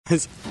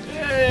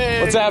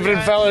Hey, what's happening,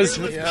 fellas?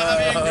 Greg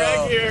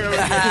here.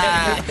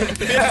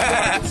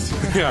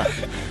 Yeah.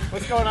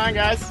 What's going on,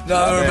 guys?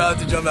 No, we're about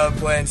to jump out of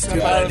plane.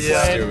 Stupid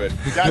idea. Stupid.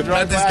 Got drunk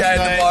Met this guy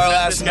at the bar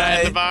last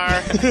night. At the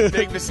bar.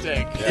 Big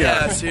mistake.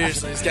 Yeah,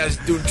 seriously. This guy's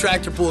doing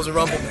tractor pulls and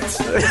rumblements.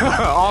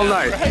 All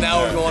night. And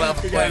now we're going off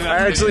the plane.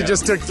 I actually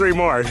just took 3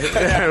 more.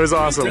 It was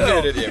awesome.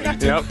 Yep.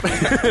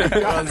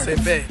 We're on the same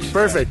page.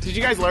 Perfect. Did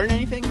you guys learn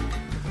anything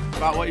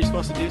about what you're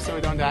supposed to do so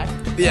we don't die?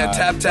 Yeah,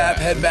 tap, tap,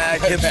 head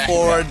back, hips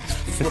forward.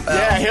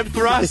 Yeah, hip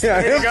thrust.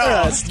 Yeah, there you hip go.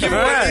 thrust. Give me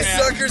one of these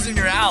suckers and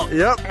you're out.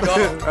 Yep.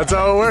 Go. That's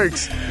how it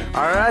works.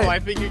 All right. Oh, I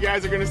think you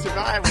guys are going to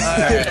survive.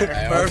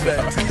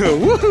 Perfect.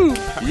 Woohoo!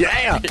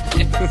 Yeah.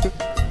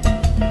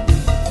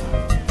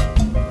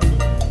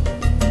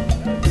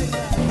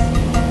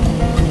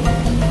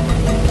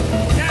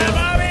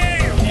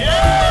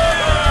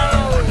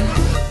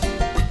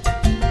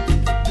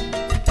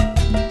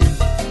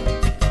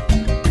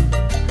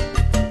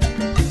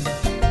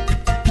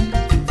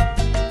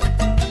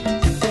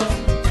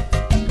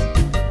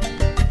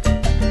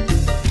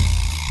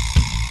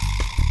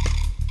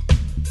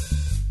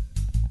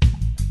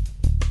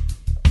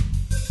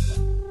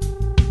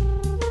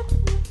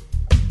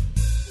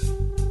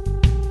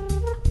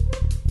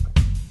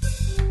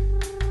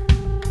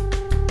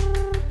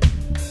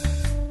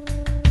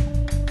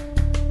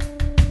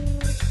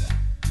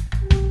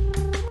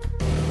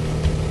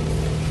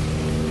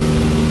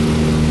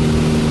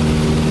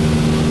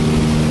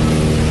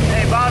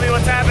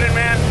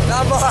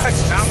 Not much.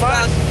 Not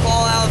much?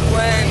 Fall out of the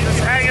plane. Just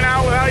hanging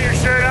out without your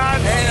shirt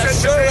on. And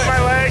Just between my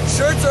legs.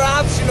 Shirts are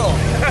optional.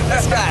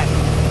 This guy.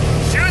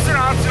 Shoes are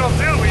optional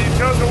too, but you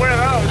chose to wear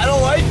those. I don't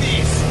like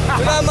these.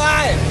 They're not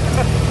mine.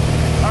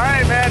 All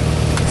right, man.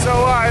 So,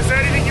 is there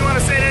anything you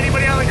want to say to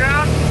anybody on the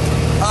ground?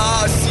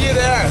 See you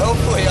there,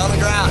 hopefully, on the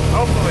ground.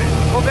 Hopefully.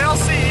 Well, they'll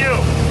see you,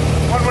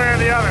 one way or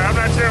the other. I'm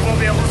not sure if we'll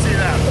be able to see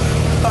them.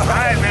 All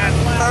right, man.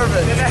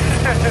 Perfect.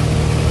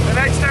 The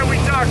next time we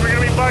talk, we're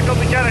going to be buckled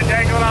together,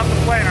 dangling off the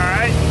plane, all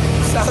right?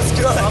 Sounds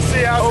good. I'll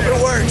see you out Hope there.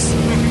 it works.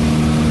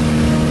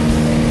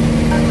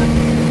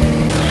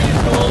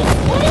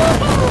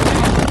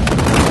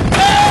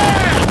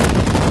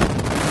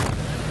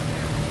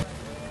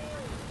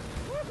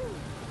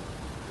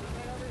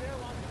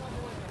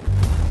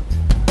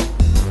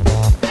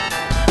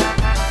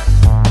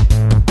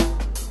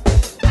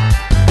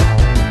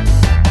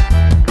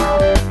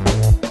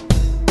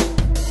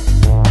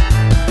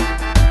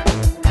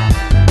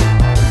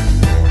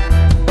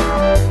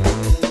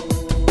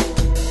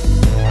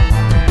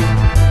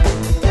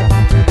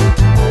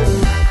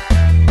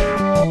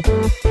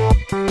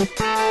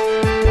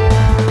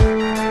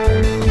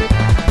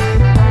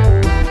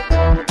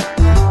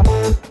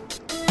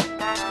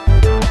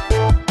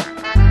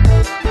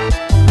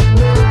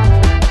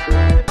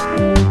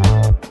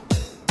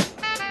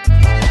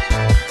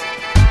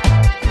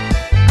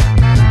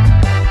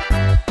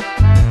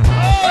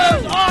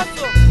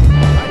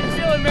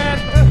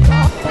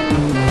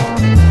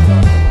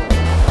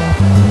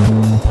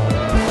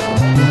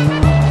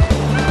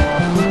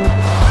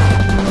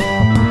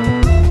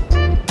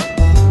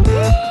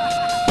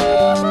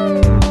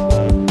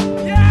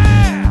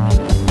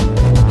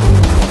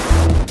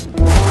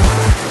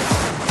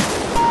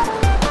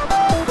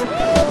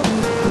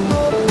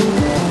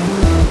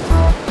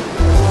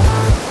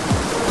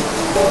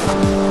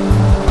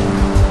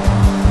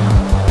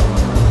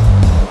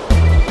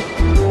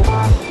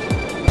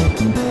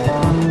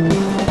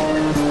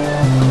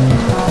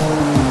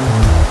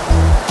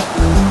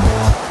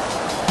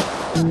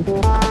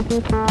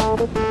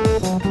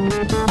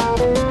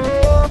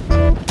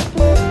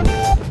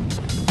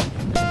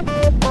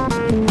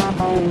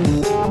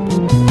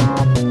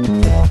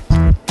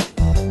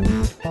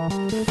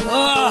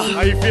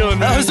 How you feeling,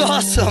 man? That was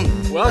awesome.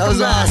 Welcome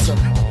that was back. awesome.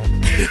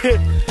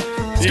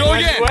 Let's go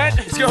again. Sweat?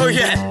 Let's go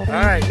again. All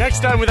right,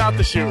 next time without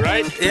the chute,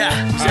 right? Yeah,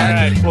 All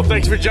exactly. right. Well,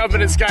 thanks for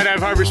jumping at Skydive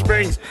Harbor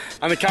Springs.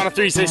 On the count of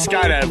 3, say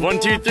skydive. 1,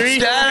 2, 3.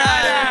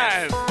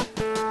 Skydive! Skydive!